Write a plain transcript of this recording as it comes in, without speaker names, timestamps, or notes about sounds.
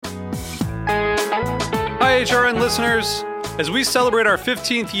HRN listeners. As we celebrate our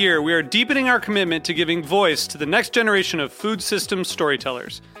 15th year, we are deepening our commitment to giving voice to the next generation of food systems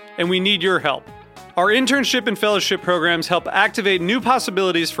storytellers, and we need your help. Our internship and fellowship programs help activate new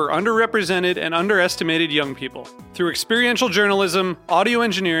possibilities for underrepresented and underestimated young people through experiential journalism, audio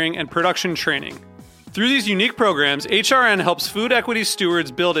engineering, and production training. Through these unique programs, HRN helps food equity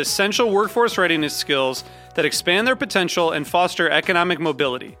stewards build essential workforce readiness skills that expand their potential and foster economic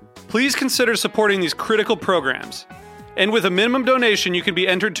mobility. Please consider supporting these critical programs. And with a minimum donation, you can be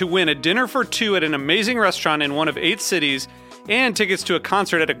entered to win a dinner for two at an amazing restaurant in one of 8 cities and tickets to a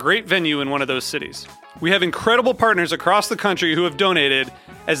concert at a great venue in one of those cities. We have incredible partners across the country who have donated,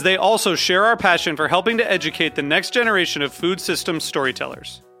 as they also share our passion for helping to educate the next generation of food systems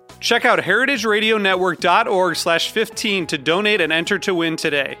storytellers. Check out heritageradionetwork.org/15 to donate and enter to win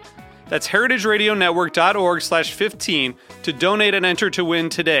today. That's heritageradionetwork.org/15 to donate and enter to win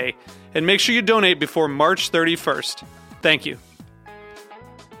today. And make sure you donate before March 31st. Thank you.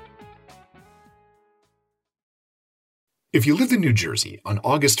 If you lived in New Jersey on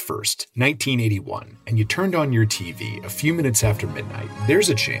August 1st, 1981, and you turned on your TV a few minutes after midnight, there's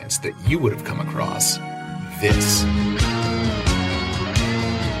a chance that you would have come across this.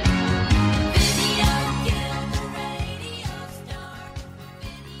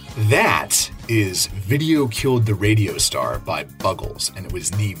 That is Video Killed the Radio Star by Buggles, and it was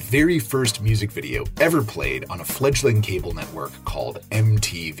the very first music video ever played on a fledgling cable network called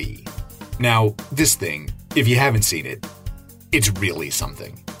MTV. Now, this thing, if you haven't seen it, it's really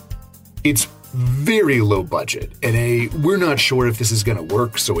something. It's very low budget, and we're not sure if this is going to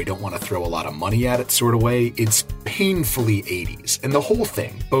work, so we don't want to throw a lot of money at it sort of way. It's painfully 80s, and the whole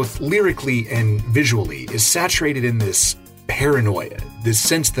thing, both lyrically and visually, is saturated in this paranoia, this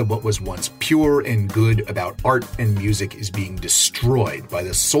sense that what was once pure and good about art and music is being destroyed by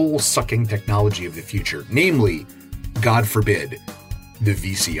the soul-sucking technology of the future, namely, God forbid, the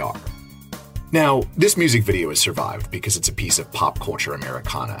VCR. Now, this music video has survived because it's a piece of pop culture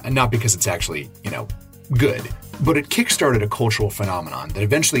Americana, and not because it's actually, good. But it kickstarted a cultural phenomenon that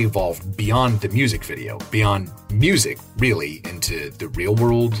eventually evolved beyond the music video, beyond music, really, into the real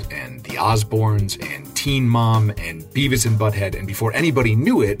world, and the Osbournes, and Teen Mom, and Beavis and Butthead, and before anybody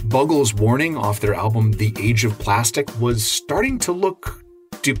knew it, Buggles' warning off their album The Age of Plastic was starting to look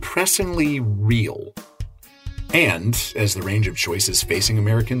depressingly real. And as the range of choices facing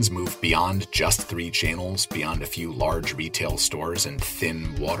Americans moved beyond just 3 channels, beyond a few large retail stores and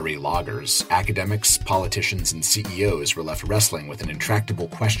thin, watery lagers, academics, politicians, and CEOs were left wrestling with an intractable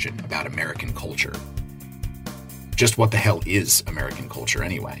question about American culture. Just what the hell is American culture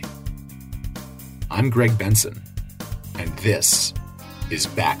anyway? I'm Greg Benson, and this is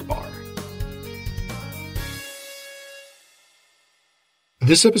Back Bar.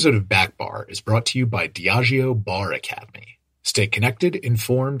 This episode of Back Bar is brought to you by Diageo Bar Academy. Stay connected,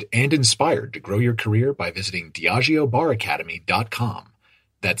 informed, and inspired to grow your career by visiting DiageoBarAcademy.com.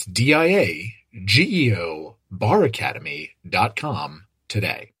 That's DIAGEO baracademy.com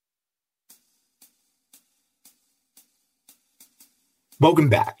today. Welcome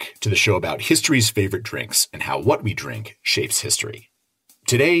back to the show about history's favorite drinks and how what we drink shapes history.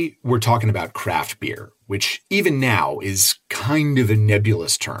 Today, we're talking about craft beer, which even now is kind of a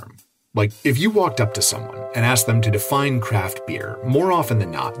nebulous term. Like, if you walked up to someone and asked them to define craft beer, more often than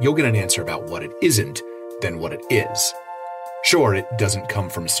not, you'll get an answer about what it isn't than what it is. Sure, it doesn't come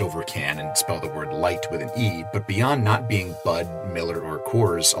from silver can and spell the word light with an E, but beyond not being Bud, Miller, or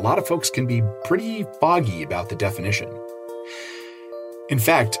Coors, a lot of folks can be pretty foggy about the definition. In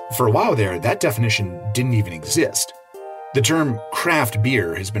fact, for a while there, that definition didn't even exist. The term craft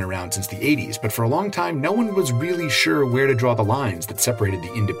beer has been around since the 80s, but for a long time, no one was really sure where to draw the lines that separated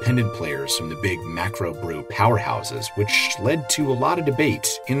the independent players from the big Macrobrew powerhouses, which led to a lot of debate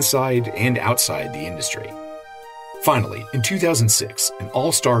inside and outside the industry. Finally, in 2006, an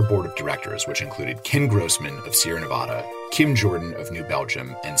all-star board of directors, which included Ken Grossman of Sierra Nevada, Kim Jordan of New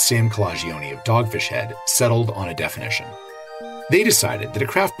Belgium, and Sam Calagione of Dogfish Head, settled on a definition. They decided that a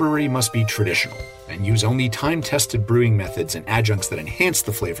craft brewery must be traditional and use only time-tested brewing methods and adjuncts that enhance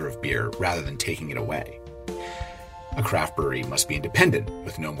the flavor of beer rather than taking it away. A craft brewery must be independent,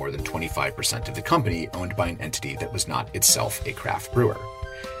 with no more than 25% of the company owned by an entity that was not itself a craft brewer.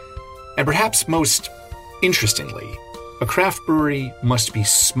 And perhaps most interestingly, a craft brewery must be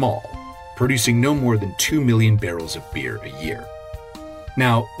small, producing no more than 2 million barrels of beer a year.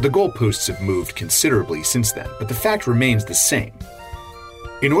 Now, the goalposts have moved considerably since then, but the fact remains the same.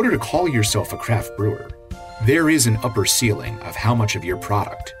 In order to call yourself a craft brewer, there is an upper ceiling of how much of your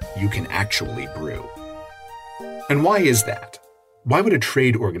product you can actually brew. And why is that? Why would a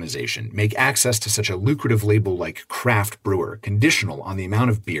trade organization make access to such a lucrative label like craft brewer conditional on the amount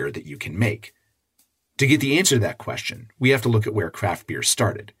of beer that you can make? To get the answer to that question, we have to look at where craft beer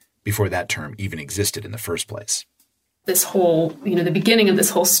started, before that term even existed in the first place. This whole, the beginning of this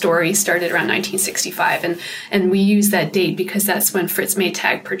whole story started around 1965. And we use that date because that's when Fritz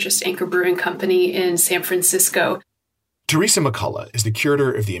Maytag purchased Anchor Brewing Company in San Francisco. Teresa McCullough is the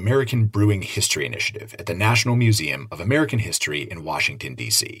curator of the American Brewing History Initiative at the National Museum of American History in Washington,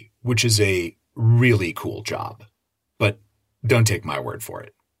 D.C., which is a really cool job. But don't take my word for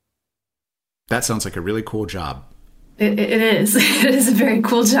it. That sounds like a really cool job. It is. It is a very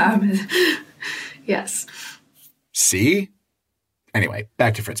cool job. Yes. See? Anyway,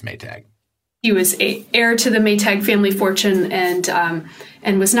 back to Fritz Maytag. He was heir to the Maytag family fortune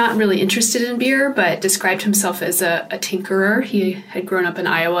and was not really interested in beer, but described himself as a tinkerer. He had grown up in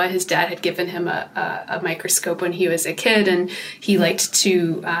Iowa. His dad had given him a microscope when he was a kid, and he liked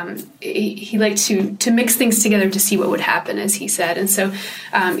to mix things together to see what would happen, as he said. And so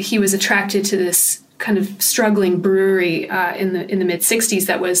he was attracted to this kind of struggling brewery in the mid 60s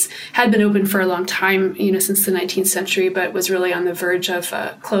that had been open for a long time, since the 19th century, but was really on the verge of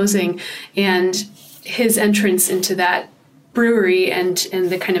closing. And his entrance into that brewery and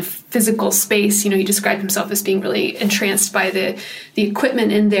the kind of physical space, he described himself as being really entranced by the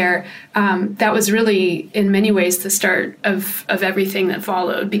equipment in there. That was really, in many ways, the start of everything that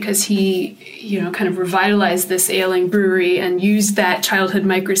followed, because he, kind of revitalized this ailing brewery and used that childhood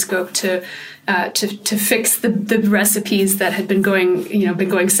microscope to fix the recipes that had been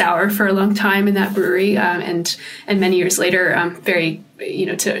going sour for a long time in that brewery, and many years later,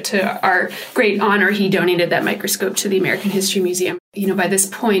 to our great honor, he donated that microscope to the American History Museum. By this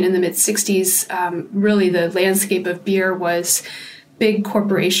point in the mid 60s, really the landscape of beer was big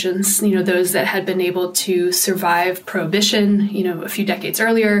corporations, those that had been able to survive Prohibition, a few decades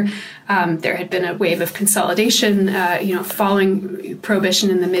earlier. There had been a wave of consolidation, following Prohibition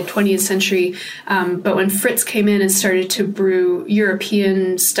in the mid-20th century. But when Fritz came in and started to brew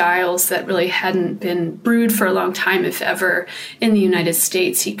European styles that really hadn't been brewed for a long time, if ever, in the United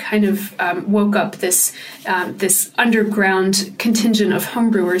States, he kind of woke up this underground contingent of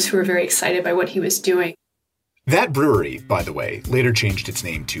homebrewers who were very excited by what he was doing. That brewery, by the way, later changed its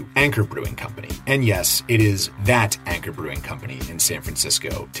name to Anchor Brewing Company. And yes, it is that Anchor Brewing Company in San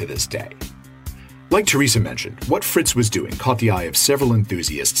Francisco to this day. Like Teresa mentioned, what Fritz was doing caught the eye of several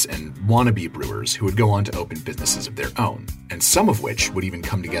enthusiasts and wannabe brewers who would go on to open businesses of their own, and some of which would even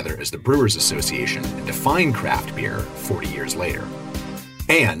come together as the Brewers Association and define craft beer 40 years later.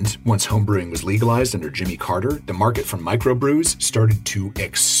 And once homebrewing was legalized under Jimmy Carter, the market for microbrews started to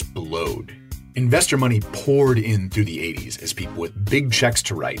explode. Investor money poured in through the 80s as people with big checks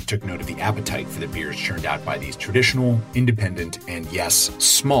to write took note of the appetite for the beers churned out by these traditional, independent, and yes,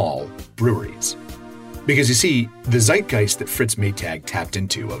 small breweries. Because you see, the zeitgeist that Fritz Maytag tapped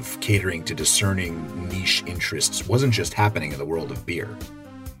into of catering to discerning niche interests wasn't just happening in the world of beer.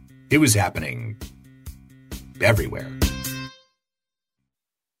 It was happening everywhere.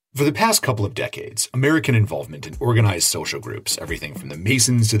 For the past couple of decades, American involvement in organized social groups, everything from the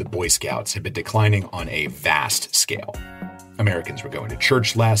Masons to the Boy Scouts, had been declining on a vast scale. Americans were going to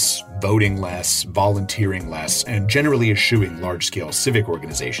church less, voting less, volunteering less, and generally eschewing large-scale civic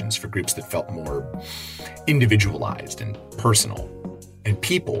organizations for groups that felt more individualized and personal. And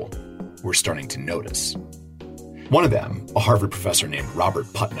people were starting to notice. One of them, a Harvard professor named Robert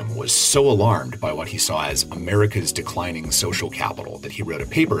Putnam, was so alarmed by what he saw as America's declining social capital that he wrote a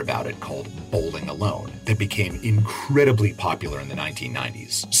paper about it called Bowling Alone that became incredibly popular in the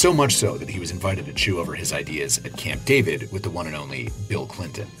 1990s, so much so that he was invited to chew over his ideas at Camp David with the one and only Bill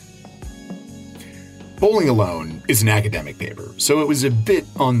Clinton. Bowling Alone is an academic paper, so it was a bit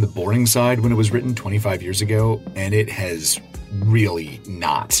on the boring side when it was written 25 years ago, and it has really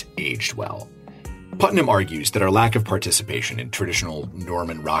not aged well. Putnam argues that our lack of participation in traditional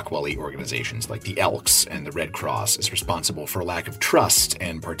Norman Rockwell-y organizations like the Elks and the Red Cross is responsible for a lack of trust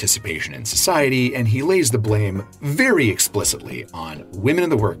and participation in society, and he lays the blame very explicitly on women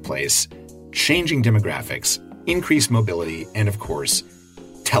in the workplace, changing demographics, increased mobility, and of course,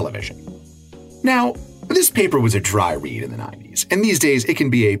 television. Now, this paper was a dry read in the 90s, and these days it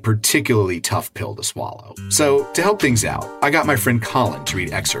can be a particularly tough pill to swallow. So, to help things out, I got my friend Colin to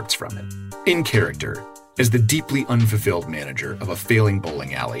read excerpts from it. In character, as the deeply unfulfilled manager of a failing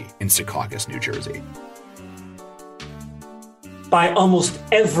bowling alley in Secaucus, New Jersey. By almost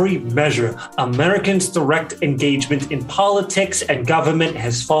every measure, Americans' direct engagement in politics and government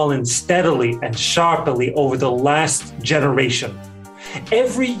has fallen steadily and sharply over the last generation.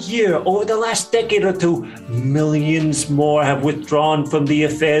 Every year, over the last decade or two, millions more have withdrawn from the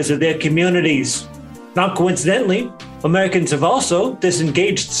affairs of their communities. Not coincidentally, Americans have also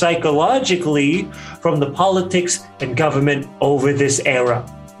disengaged psychologically from the politics and government over this era.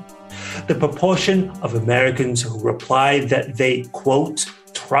 The proportion of Americans who replied that they, quote,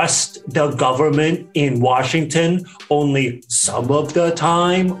 trust the government in Washington only some of the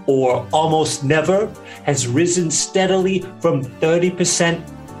time or almost never has risen steadily from 30%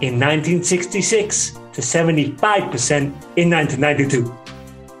 in 1966 to 75% in 1992.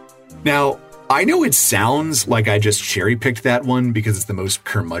 Now, I know it sounds like I just cherry-picked that one because it's the most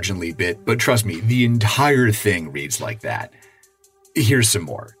curmudgeonly bit, but trust me, the entire thing reads like that. Here's some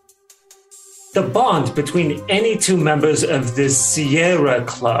more. The bond between any two members of the Sierra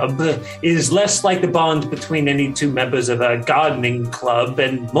Club is less like the bond between any two members of a gardening club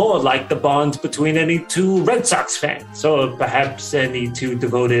and more like the bond between any two Red Sox fans or perhaps any two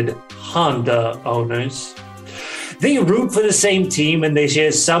devoted Honda owners. They root for the same team and they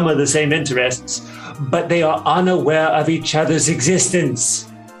share some of the same interests, but they are unaware of each other's existence.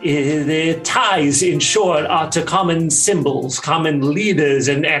 Their ties, in short, are to common symbols, common leaders,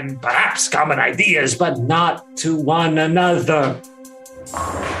 and perhaps common ideas, but not to one another.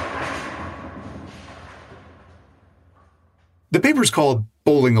 The paper's called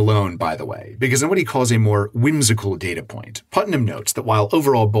Bowling Alone, by the way, because in what he calls a more whimsical data point, Putnam notes that while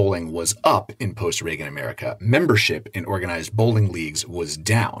overall bowling was up in post-Reagan America, membership in organized bowling leagues was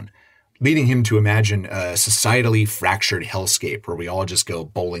down, leading him to imagine a societally fractured hellscape where we all just go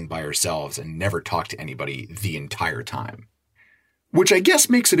bowling by ourselves and never talk to anybody the entire time. Which I guess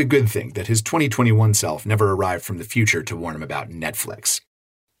makes it a good thing that his 2021 self never arrived from the future to warn him about Netflix.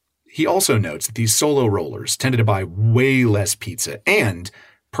 He also notes that these solo rollers tended to buy way less pizza and,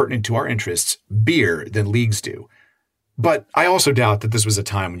 pertinent to our interests, beer than leagues do. But I also doubt that this was a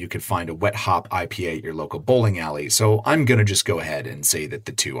time when you could find a wet hop IPA at your local bowling alley, so I'm going to just go ahead and say that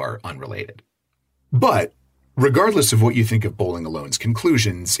the two are unrelated. But, regardless of what you think of Bowling Alone's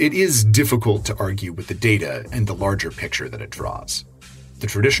conclusions, it is difficult to argue with the data and the larger picture that it draws. The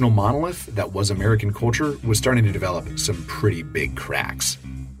traditional monolith that was American culture was starting to develop some pretty big cracks.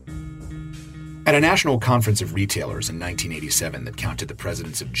 At a national conference of retailers in 1987 that counted the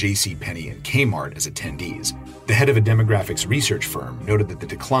presidents of JCPenney and Kmart as attendees, the head of a demographics research firm noted that the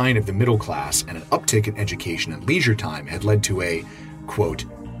decline of the middle class and an uptick in education and leisure time had led to a, quote,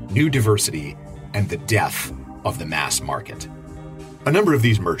 new diversity and the death of the mass market. A number of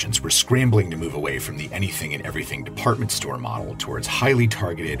these merchants were scrambling to move away from the anything and everything department store model towards highly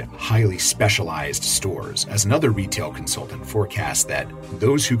targeted, highly specialized stores, as another retail consultant forecasts that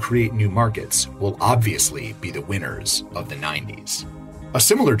those who create new markets will obviously be the winners of the 90s. A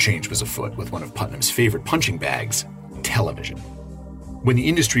similar change was afoot with one of Putnam's favorite punching bags, television. When the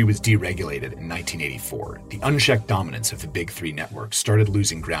industry was deregulated in 1984, the unchecked dominance of the big three networks started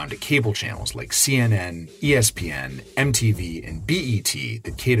losing ground to cable channels like CNN, ESPN, MTV, and BET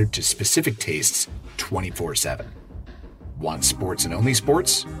that catered to specific tastes 24/7. Want sports and only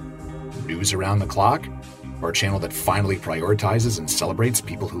sports? News around the clock? Or a channel that finally prioritizes and celebrates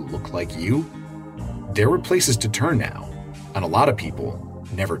people who look like you? There were places to turn now, and a lot of people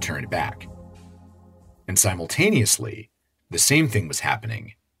never turned back. And simultaneously, the same thing was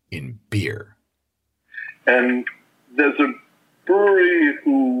happening in beer. And there's a brewery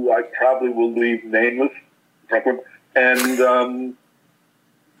who I probably will leave nameless, and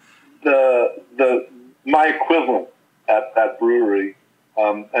my equivalent at that brewery,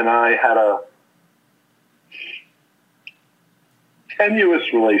 and I had a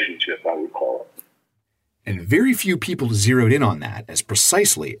tenuous relationship, I would call it. And very few people zeroed in on that as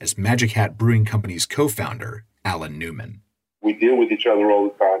precisely as Magic Hat Brewing Company's co-founder, Alan Newman. We deal with each other all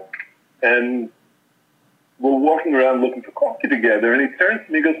the time. And we're walking around looking for coffee together, and he turns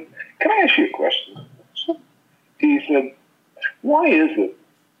to me and goes, "Can I ask you a question?" He said, "Why is it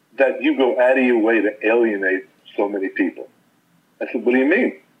that you go out of your way to alienate so many people?" I said, "What do you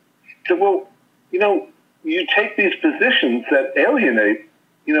mean?" He said, "Well, you take these positions that alienate,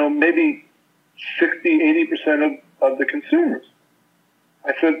 maybe 60, 80% of the consumers."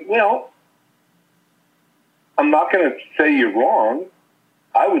 I said, "Well, I'm not going to say you're wrong.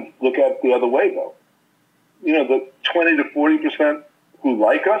 I would look at it the other way, though. The 20 to 40% who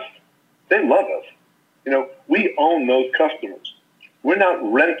like us, they love us. We own those customers. We're not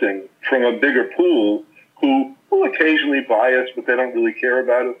renting from a bigger pool who will occasionally buy us, but they don't really care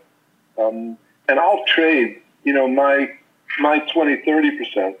about it. And I'll trade, my 20,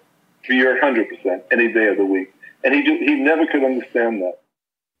 30% for your 100% any day of the week." And he never could understand that.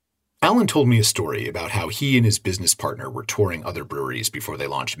 Alan told me a story about how he and his business partner were touring other breweries before they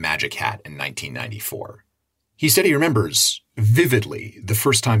launched Magic Hat in 1994. He said he remembers vividly the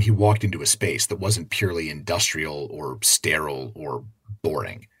first time he walked into a space that wasn't purely industrial or sterile or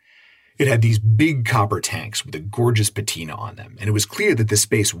boring. It had these big copper tanks with a gorgeous patina on them, and it was clear that this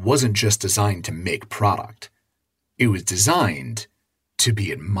space wasn't just designed to make product. It was designed to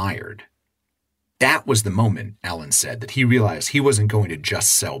be admired. That was the moment, Alan said, that he realized he wasn't going to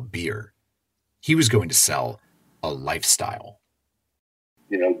just sell beer. He was going to sell a lifestyle.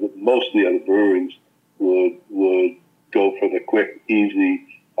 Most of the other breweries would go for the quick,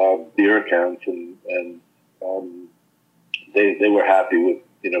 easy beer accounts, and they were happy with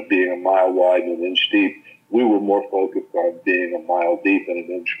being a mile wide and an inch deep. We were more focused on being a mile deep and an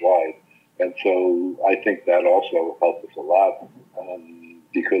inch wide, and so I think that also helped us a lot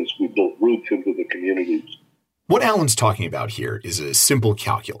because we built roots into the communities. What Alan's talking about here is a simple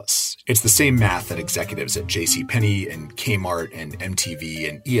calculus. It's the same math that executives at JCPenney and Kmart and MTV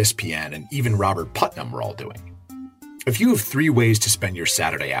and ESPN and even Robert Putnam were all doing. If you have 3 ways to spend your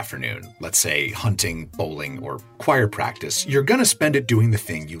Saturday afternoon, let's say hunting, bowling, or choir practice, you're going to spend it doing the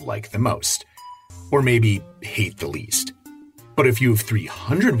thing you like the most, or maybe hate the least. But if you have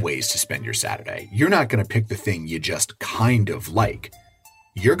 300 ways to spend your Saturday, you're not going to pick the thing you just kind of like.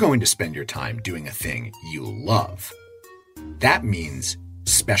 You're going to spend your time doing a thing you love. That means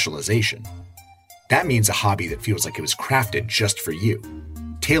specialization. That means a hobby that feels like it was crafted just for you,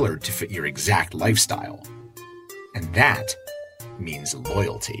 tailored to fit your exact lifestyle. And that means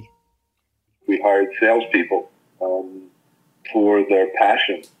loyalty. We hired salespeople for their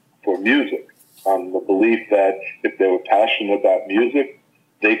passion for music, on the belief that if they were passionate about music,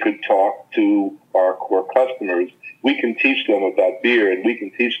 they could talk to our core customers. We can teach them about beer and we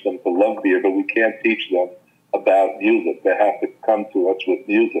can teach them to love beer, but we can't teach them about music. They have to come to us with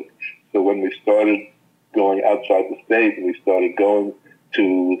music. So when we started going outside the state and we started going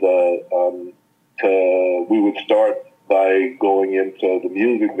to we would start by going into the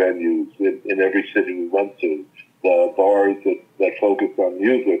music venues in every city we went to, the bars that focused on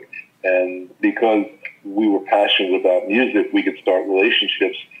music. And because we were passionate about music, we could start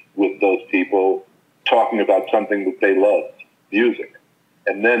relationships with those people talking about something that they loved, music.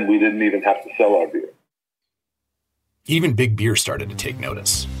 And then we didn't even have to sell our beer. Even big beer started to take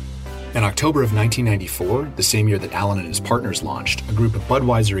notice. In October of 1994, the same year that Alan and his partners launched, a group of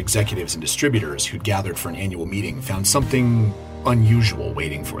Budweiser executives and distributors who'd gathered for an annual meeting found something unusual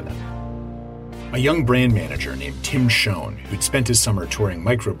waiting for them. A young brand manager named Tim Schoen, who'd spent his summer touring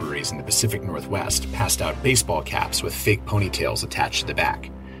microbreweries in the Pacific Northwest, passed out baseball caps with fake ponytails attached to the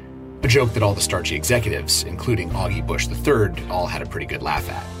back. A joke that all the starchy executives, including Augie Bush III, all had a pretty good laugh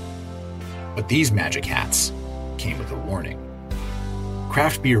at. But these magic hats came with a warning.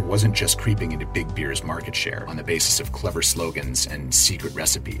 Craft beer wasn't just creeping into big beer's market share on the basis of clever slogans and secret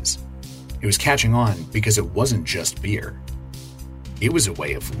recipes. It was catching on because it wasn't just beer. It was a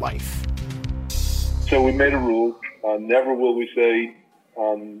way of life. So we made a rule. Never will we say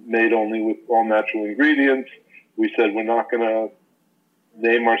made only with all natural ingredients. We said we're not going to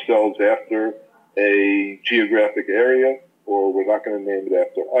name ourselves after a geographic area, or we're not going to name it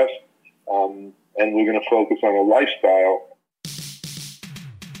after us. And we're going to focus on a lifestyle.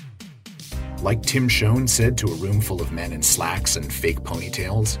 Like Tim Schoen said to a room full of men in slacks and fake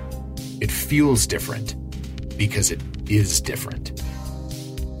ponytails, it feels different because it is different.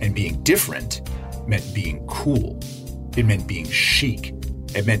 And being different meant being cool. It meant being chic.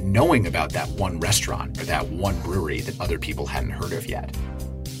 It meant knowing about that one restaurant or that one brewery that other people hadn't heard of yet.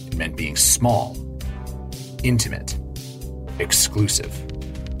 It meant being small, intimate, exclusive.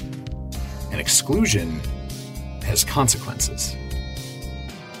 And exclusion has consequences.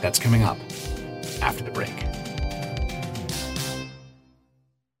 That's coming up after the break.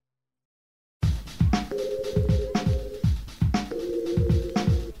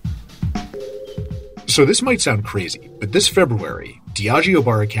 So this might sound crazy, but this February, Diageo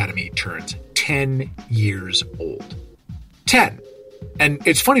Bar Academy turns 10 years old. 10! And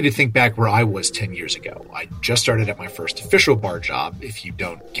it's funny to think back where I was 10 years ago. I just started at my first official bar job, if you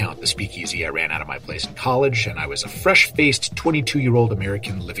don't count the speakeasy I ran out of my place in college, and I was a fresh-faced 22-year-old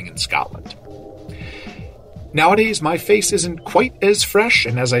American living in Scotland. Nowadays, my face isn't quite as fresh,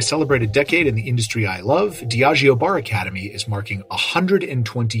 and as I celebrate a decade in the industry I love, Diageo Bar Academy is marking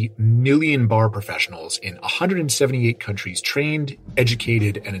 120 million bar professionals in 178 countries trained,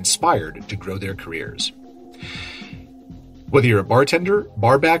 educated, and inspired to grow their careers. Whether you're a bartender,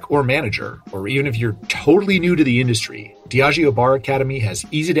 barback, or manager, or even if you're totally new to the industry, Diageo Bar Academy has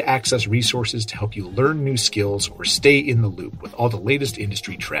easy-to-access resources to help you learn new skills or stay in the loop with all the latest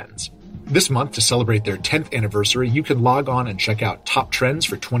industry trends. This month, to celebrate their 10th anniversary, you can log on and check out top trends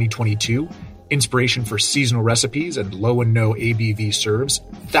for 2022, inspiration for seasonal recipes and low and no ABV serves,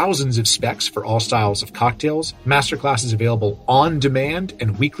 thousands of specs for all styles of cocktails, masterclasses available on demand,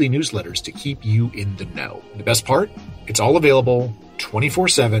 and weekly newsletters to keep you in the know. The best part? It's all available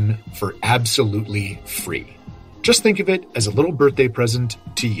 24/7 for absolutely free. Just think of it as a little birthday present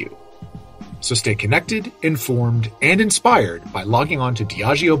to you. So stay connected, informed, and inspired by logging on to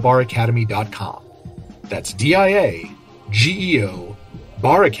DiageoBarAcademy.com. That's DIAGEO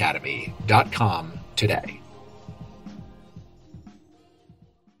baracademy.com today.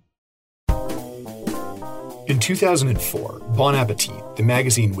 In 2004, Bon Appetit, the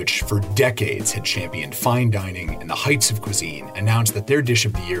magazine which for decades had championed fine dining and the heights of cuisine, announced that their dish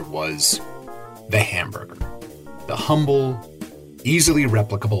of the year was the hamburger. The humble, easily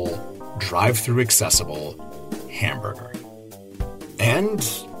replicable, drive-through accessible hamburger. And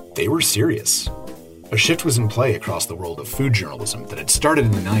they were serious. A shift was in play across the world of food journalism that had started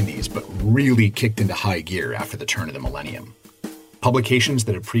in the 90s but really kicked into high gear after the turn of the millennium. Publications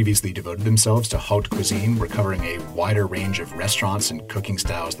that had previously devoted themselves to haute cuisine were covering a wider range of restaurants and cooking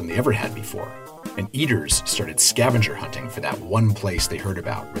styles than they ever had before. And eaters started scavenger hunting for that one place they heard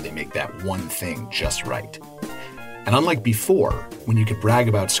about where they make that one thing just right. And unlike before, when you could brag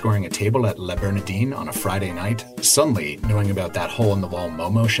about scoring a table at La Bernardine on a Friday night, suddenly knowing about that hole-in-the-wall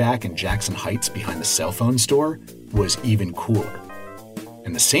Momo Shack in Jackson Heights behind the cell phone store was even cooler.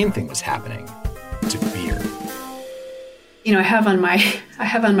 And the same thing was happening to beer. You know, I have on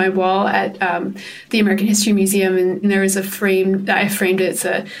my wall at the American History Museum, and there is a frame that I framed it. It's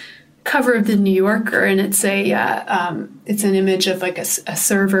a cover of the New Yorker, and it's an image of like a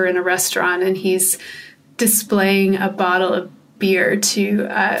server in a restaurant, and he's displaying a bottle of beer to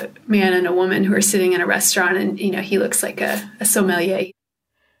a man and a woman who are sitting in a restaurant, and you know he looks like a sommelier.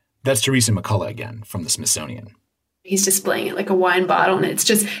 That's Teresa McCullough again from the Smithsonian. He's displaying it like a wine bottle, and it's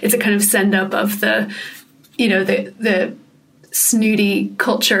a kind of send up of the snooty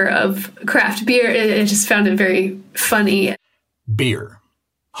culture of craft beer. I just found it very funny. Beer.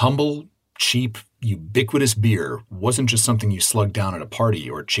 Humble, cheap, ubiquitous beer wasn't just something you slugged down at a party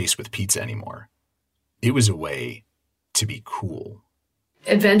or chased with pizza anymore. It was a way to be cool.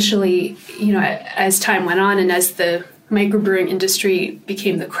 Eventually, you know, as time went on and as the microbrewing industry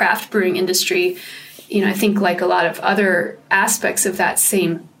became the craft brewing industry, you know, I think like a lot of other aspects of that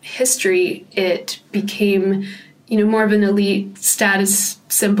same history, it became, you know, more of an elite status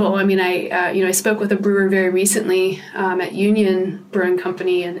symbol. I mean, I spoke with a brewer very recently at Union Brewing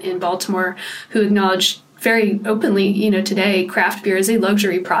Company in Baltimore, who acknowledged very openly, you know, today craft beer is a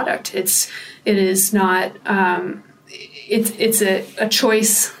luxury product. It is not. It's a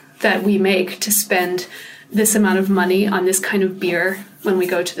choice that we make to spend this amount of money on this kind of beer when we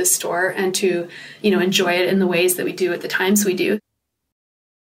go to the store and to, you know, enjoy it in the ways that we do at the times we do.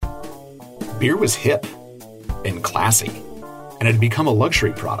 Beer was hip and classy, and it had become a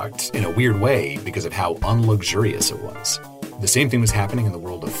luxury product in a weird way because of how unluxurious it was. The same thing was happening in the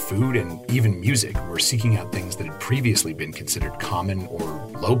world of food and even music. We were seeking out things that had previously been considered common or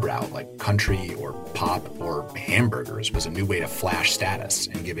lowbrow, like country or pop, or hamburgers was a new way to flash status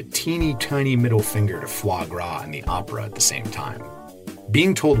and give a teeny tiny middle finger to foie gras and the opera at the same time.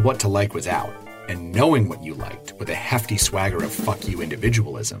 Being told what to like was out, and knowing what you liked with a hefty swagger of fuck you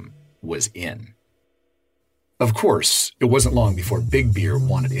individualism was in. Of course, it wasn't long before Big Beer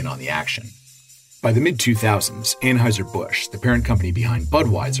wanted in on the action. By the mid-2000s, Anheuser-Busch, the parent company behind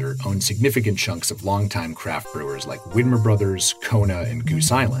Budweiser, owned significant chunks of longtime craft brewers like Widmer Brothers, Kona, and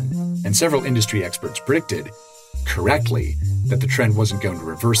Goose Island, and several industry experts predicted, correctly, that the trend wasn't going to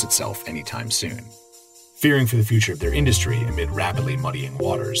reverse itself anytime soon. Fearing for the future of their industry amid rapidly muddying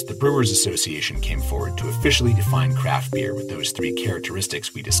waters, the Brewers Association came forward to officially define craft beer with those three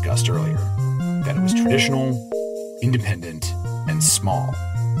characteristics we discussed earlier: that it was traditional, independent, and small,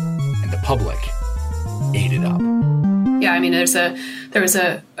 and the public ate it up. Yeah, I mean, there was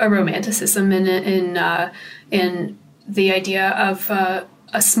a romanticism in the idea of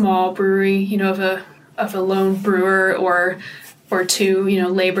a small brewery, you know, of a lone brewer or two, you know,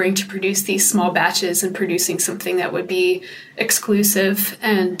 laboring to produce these small batches and producing something that would be exclusive.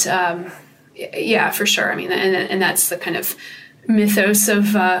 And yeah, for sure. I mean, and that's the kind of mythos of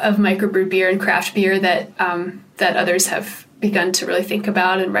microbrew beer and craft beer that others have begun to really think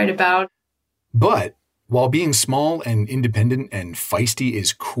about and write about. But while being small and independent and feisty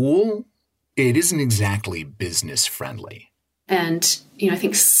is cool, it isn't exactly business friendly. And, I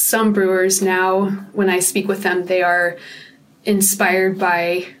think some brewers now, when I speak with them, they are inspired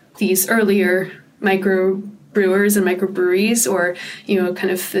by these earlier microbrewers and microbreweries, or,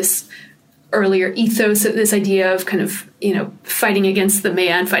 kind of this earlier ethos of this idea of kind of, fighting against the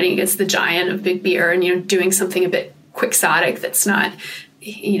man, fighting against the giant of big beer, and, doing something a bit quixotic that's not,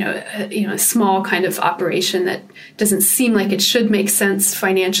 a small kind of operation that doesn't seem like it should make sense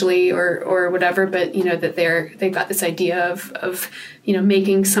financially or whatever, but, that they've got this idea of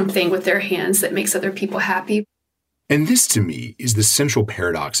making something with their hands that makes other people happy. And this, to me, is the central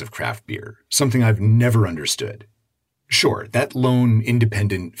paradox of craft beer, something I've never understood. Sure, that lone,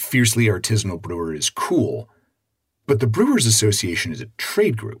 independent, fiercely artisanal brewer is cool, but the Brewers Association is a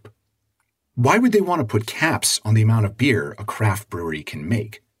trade group. Why would they want to put caps on the amount of beer a craft brewery can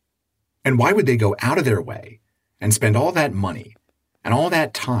make? And why would they go out of their way and spend all that money and all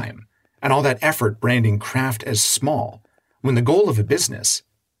that time and all that effort branding craft as small when the goal of a business,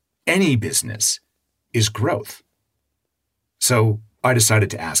 any business, is growth? So I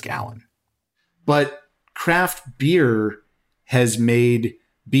decided to ask Alan. But craft beer has made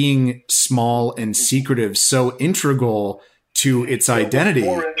being small and secretive so integral to its identity.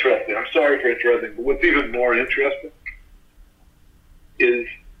 More interesting. I'm sorry for interrupting, but what's even more interesting is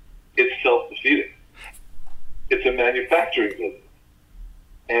it's self-defeating. It's a manufacturing business.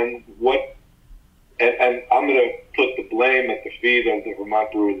 And I'm going to put the blame at the feet of the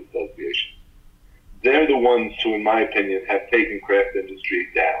Vermont Brewers Association. They're the ones who, in my opinion, have taken craft industry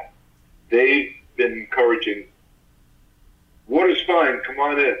down. They've been encouraging, water's fine, come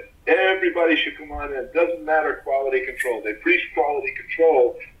on in. Everybody should come on in. Doesn't matter quality control. They preach quality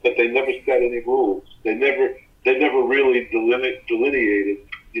control, but they never set any rules. They never really delineated,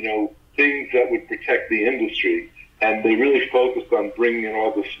 things that would protect the industry. And they really focused on bringing in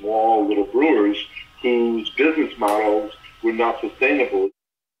all the small little brewers whose business models were not sustainable.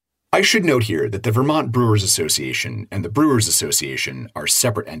 I should note here that the Vermont Brewers Association and the Brewers Association are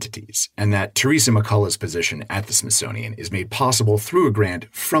separate entities, and that Teresa McCullough's position at the Smithsonian is made possible through a grant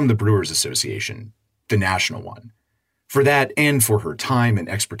from the Brewers Association, the national one. For that and for her time and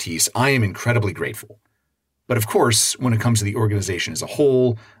expertise, I am incredibly grateful. But of course, when it comes to the organization as a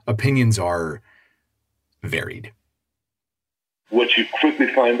whole, opinions are varied. What you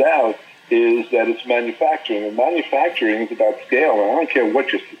quickly find out is that it's manufacturing, and manufacturing is about scale. And I don't care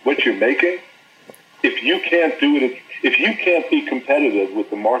what you're making. If you can't do it, if you can't be competitive with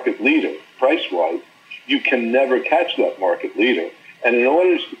the market leader price-wise, you can never catch that market leader. And in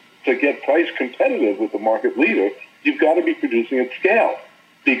order to get price competitive with the market leader, you've got to be producing at scale,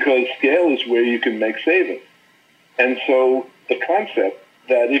 because scale is where you can make savings. And so the concept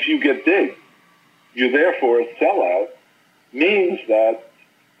that if you get big, you're therefore a sellout means that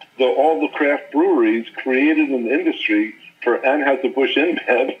all the craft breweries created an industry for Anheuser-Busch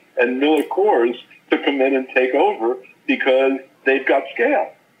InBev and Miller Coors to come in and take over because they've got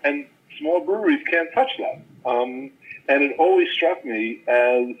scale. And small breweries can't touch that. And it always struck me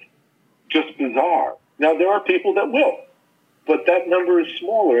as just bizarre. Now, there are people that will, but that number is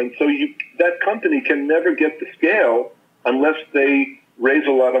smaller. And so that company can never get to scale unless they raise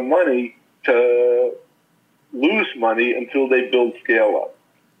a lot of money to lose money until they build scale up.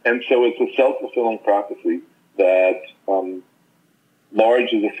 And so it's a self-fulfilling prophecy that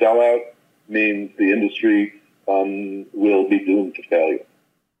large as a sellout means the industry will be doomed to failure.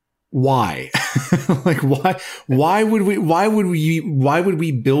 Why? Why would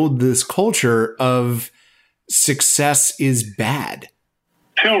we build this culture of success is bad?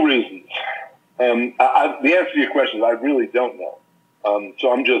 Two reasons. The answer to your question is I really don't know.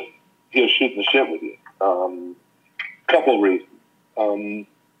 So I'm just here shooting the shit with you. Couple reasons.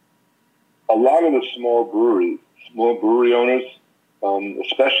 A lot of the small brewery owners,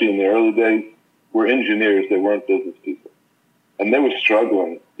 especially in the early days, were engineers. They weren't business people. And they were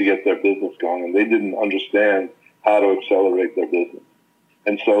struggling to get their business going, and they didn't understand how to accelerate their business.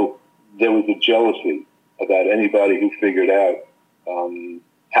 And so there was a jealousy about anybody who figured out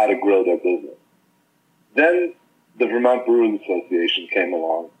how to grow their business. Then the Vermont Brewers Association came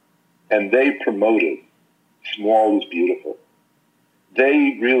along, and they promoted small is beautiful.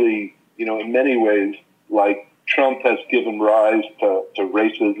 They really, in many ways, like Trump has given rise to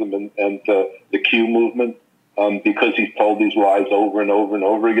racism and to the Q movement because he's told these lies over and over and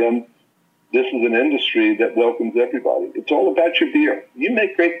over again. This is an industry that welcomes everybody. It's all about your beer. You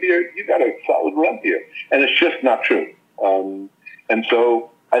make great beer, you got a solid run here. And it's just not true. And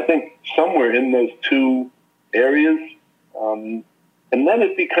so I think somewhere in those two areas, and then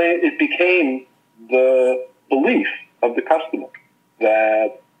it became the belief of the customer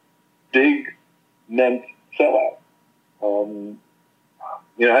that big meant sellout.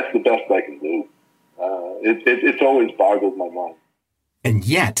 That's the best I can do. It's always boggled my mind. And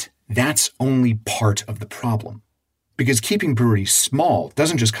yet, that's only part of the problem. Because keeping breweries small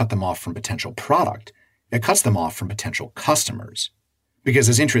doesn't just cut them off from potential product, it cuts them off from potential customers. Because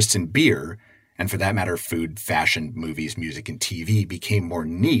as interests in beer, and for that matter food, fashion, movies, music, and TV became more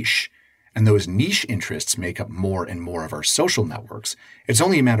niche, and those niche interests make up more and more of our social networks, it's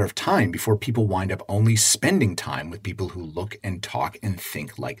only a matter of time before people wind up only spending time with people who look and talk and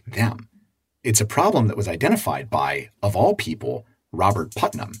think like them. It's a problem that was identified by, of all people, Robert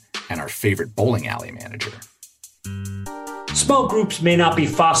Putnam and our favorite bowling alley manager. Small groups may not be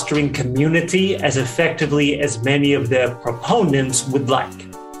fostering community as effectively as many of their proponents would like.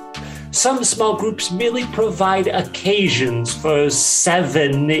 Some small groups merely provide occasions for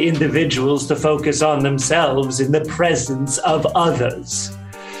 7 individuals to focus on themselves in the presence of others.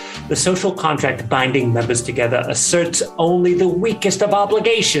 The social contract binding members together asserts only the weakest of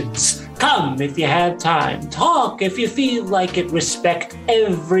obligations. Come if you have time. Talk if you feel like it. Respect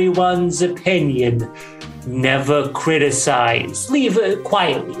everyone's opinion. Never criticize. Leave it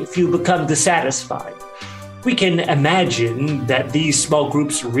quietly if you become dissatisfied. We can imagine that these small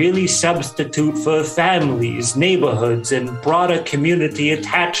groups really substitute for families, neighborhoods, and broader community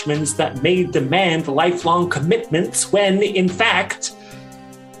attachments that may demand lifelong commitments when, in fact,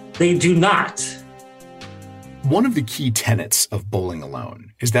 they do not. One of the key tenets of Bowling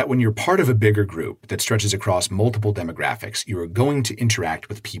Alone is that when you're part of a bigger group that stretches across multiple demographics, you are going to interact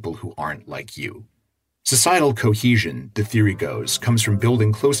with people who aren't like you. Societal cohesion, the theory goes, comes from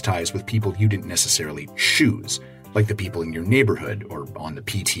building close ties with people you didn't necessarily choose, like the people in your neighborhood or on the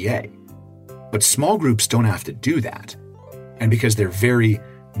PTA. But small groups don't have to do that. And because they're very,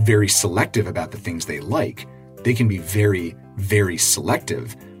 very selective about the things they like, they can be very, very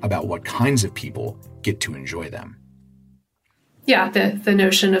selective about what kinds of people get to enjoy them. Yeah, the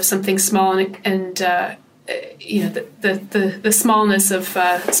notion of something small and the smallness of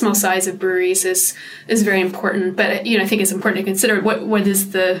small size of breweries is very important. But I think it's important to consider what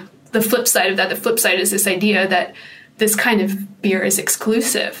is the flip side of that. The flip side is this idea that this kind of beer is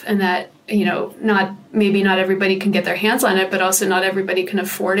exclusive, and that not everybody can get their hands on it, but also not everybody can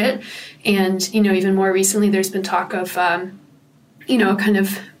afford it. And even more recently, there's been talk of kind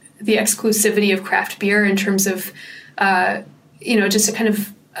of the exclusivity of craft beer in terms of just a kind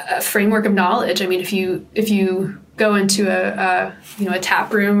of a framework of knowledge. I mean, if you go into a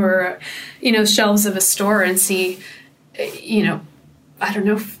tap room or shelves of a store and see 5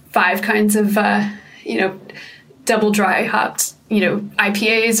 kinds of double dry hopped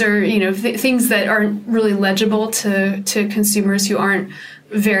IPAs or things that aren't really legible to consumers who aren't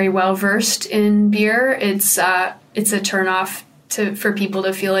very well versed in beer, it's a turnoff for people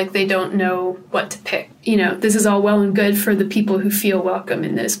to feel like they don't know what to pick. This is all well and good for the people who feel welcome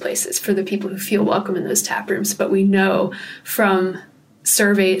in those places, for the people who feel welcome in those tap rooms. But we know from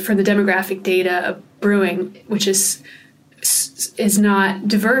the demographic data of brewing, which is not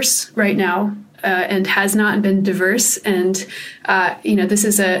diverse right now, and has not been diverse. And this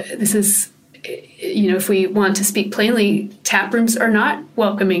is if we want to speak plainly, tap rooms are not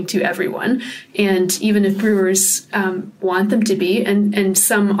welcoming to everyone. And even if brewers want them to be, and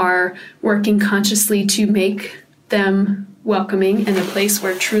some are working consciously to make them welcoming in a place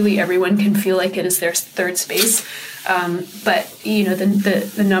where truly everyone can feel like it is their third space. But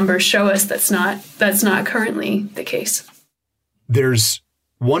the numbers show us that's not currently the case. There's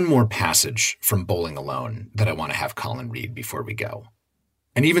one more passage from Bowling Alone that I want to have Colin read before we go.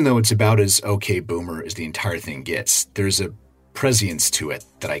 And even though it's about as okay boomer as the entire thing gets, there's a prescience to it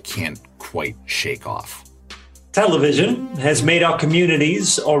that I can't quite shake off. Television has made our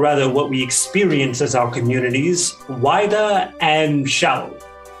communities, or rather what we experience as our communities, wider and shallow.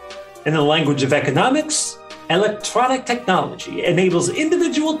 In the language of economics, electronic technology enables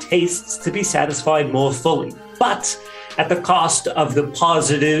individual tastes to be satisfied more fully, but at the cost of the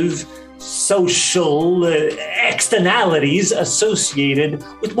positive social externalities associated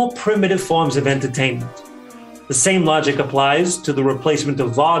with more primitive forms of entertainment. The same logic applies to the replacement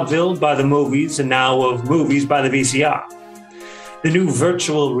of vaudeville by the movies and now of movies by the VCR. The new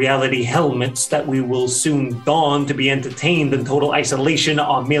virtual reality helmets that we will soon don to be entertained in total isolation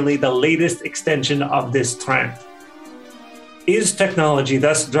are merely the latest extension of this trend. Is technology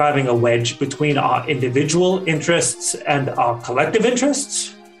thus driving a wedge between our individual interests and our collective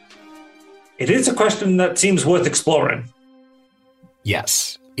interests? It is a question that seems worth exploring.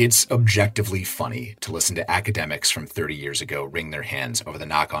 Yes, it's objectively funny to listen to academics from 30 years ago wring their hands over the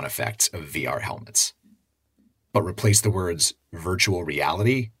knock-on effects of VR helmets. But replace the words virtual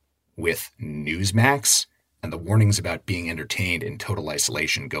reality with Newsmax, and the warnings about being entertained in total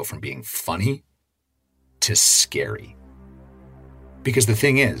isolation go from being funny to scary. Because the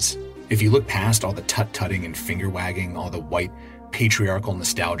thing is, if you look past all the tut-tutting and finger-wagging, all the white patriarchal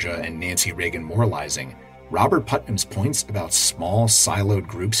nostalgia and Nancy Reagan moralizing, Robert Putnam's points about small, siloed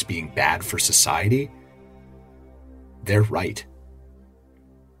groups being bad for society, they're right.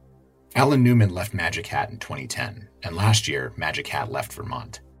 Alan Newman left Magic Hat in 2010, and last year, Magic Hat left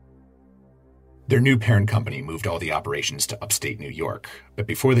Vermont. Their new parent company moved all the operations to upstate New York, but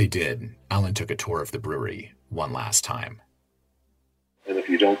before they did, Alan took a tour of the brewery one last time. And if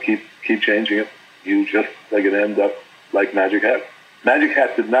you don't keep changing it, you just are going to end up like Magic Hat. Magic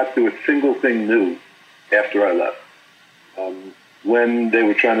Hat did not do a single thing new after I left. When they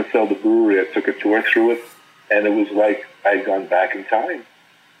were trying to sell the brewery, I took a tour through it, and it was like I'd gone back in time.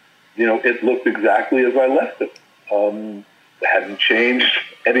 You know, it looked exactly as I left it. They hadn't changed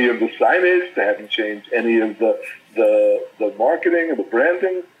any of the signage. They hadn't changed any of the marketing or the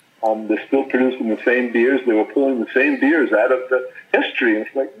branding. They're still producing the same beers. They were pulling the same beers out of the history. And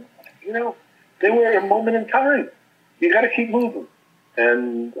it's like, you know, they were a moment in time. You got to keep moving.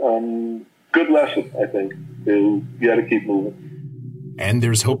 And good lesson, I think. You got to keep moving. And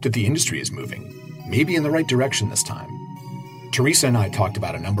there's hope that the industry is moving, maybe in the right direction this time. Teresa and I talked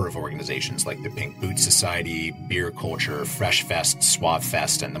about a number of organizations like the Pink Boots Society, Beer Culture, Fresh Fest, Suave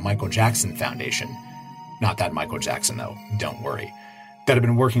Fest, and the Michael Jackson Foundation. Not that Michael Jackson, though, don't worry. That have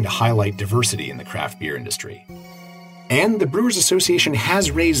been working to highlight diversity in the craft beer industry. And the Brewers Association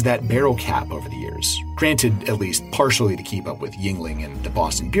has raised that barrel cap over the years, granted at least partially to keep up with Yuengling and the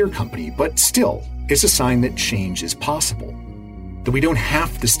Boston Beer Company, but still, it's a sign that change is possible. That we don't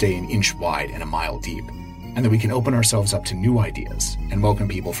have to stay an inch wide and a mile deep, and that we can open ourselves up to new ideas and welcome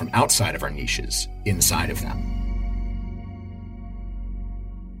people from outside of our niches inside of them.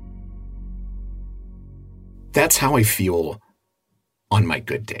 That's how I feel on my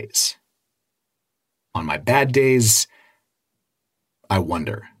good days. On my bad days, I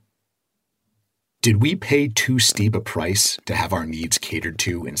wonder, did we pay too steep a price to have our needs catered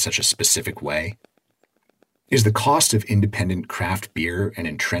to in such a specific way? Is the cost of independent craft beer an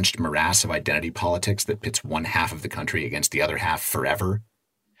entrenched morass of identity politics that pits one half of the country against the other half forever?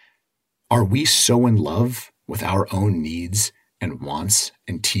 Are we so in love with our own needs and wants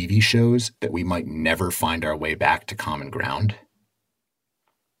and TV shows that we might never find our way back to common ground?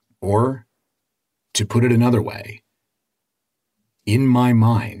 Or, to put it another way, in my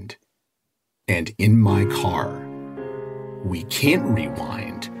mind and in my car, we can't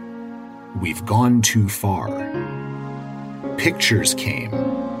rewind. We've gone too far. Pictures came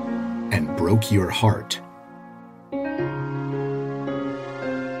and broke your heart.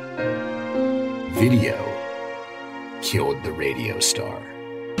 Video killed the radio star.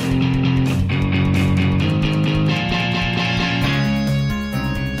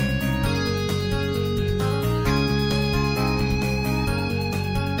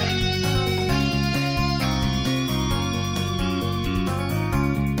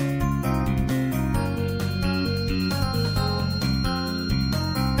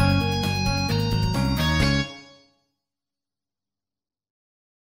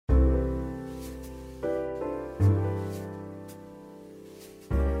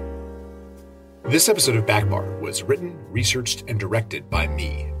 This episode of Backbar was written, researched, and directed by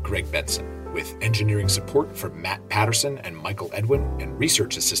me, Greg Benson, with engineering support from Matt Patterson and Michael Edwin, and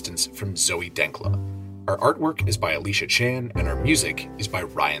research assistance from Zoe Denkla. Our artwork is by Alicia Chan, and our music is by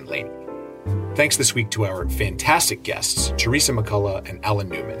Ryan Laney. Thanks this week to our fantastic guests, Teresa McCullough and Alan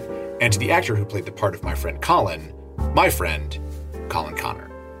Newman, and to the actor who played the part of my friend Colin Connor.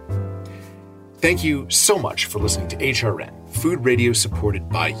 Thank you so much for listening to HRN, food radio supported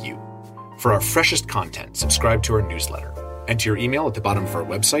by you. For our freshest content, subscribe to our newsletter. Enter your email at the bottom of our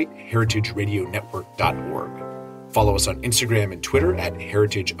website, heritageradionetwork.org. Follow us on Instagram and Twitter at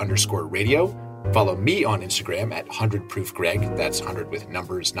heritage_radio. Follow me on Instagram at 100proofgreg. That's 100 with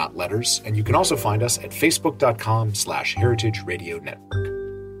numbers, not letters. And you can also find us at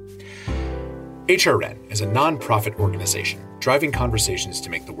facebook.com/heritageradionetwork. HRN is a nonprofit organization driving conversations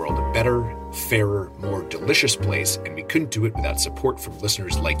to make the world a better, fairer, more delicious place, and we couldn't do it without support from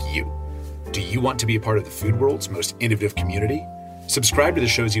listeners like you. Do you want to be a part of the food world's most innovative community? Subscribe to the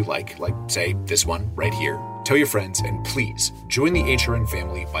shows you like, say, this one right here. Tell your friends, and please join the HRN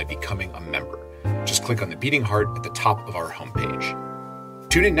family by becoming a member. Just click on the beating heart at the top of our homepage.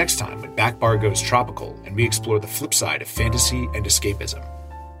 Tune in next time when Backbar goes tropical and we explore the flip side of fantasy and escapism.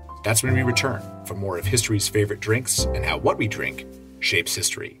 That's when we return for more of history's favorite drinks and how what we drink shapes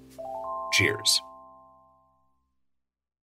history. Cheers.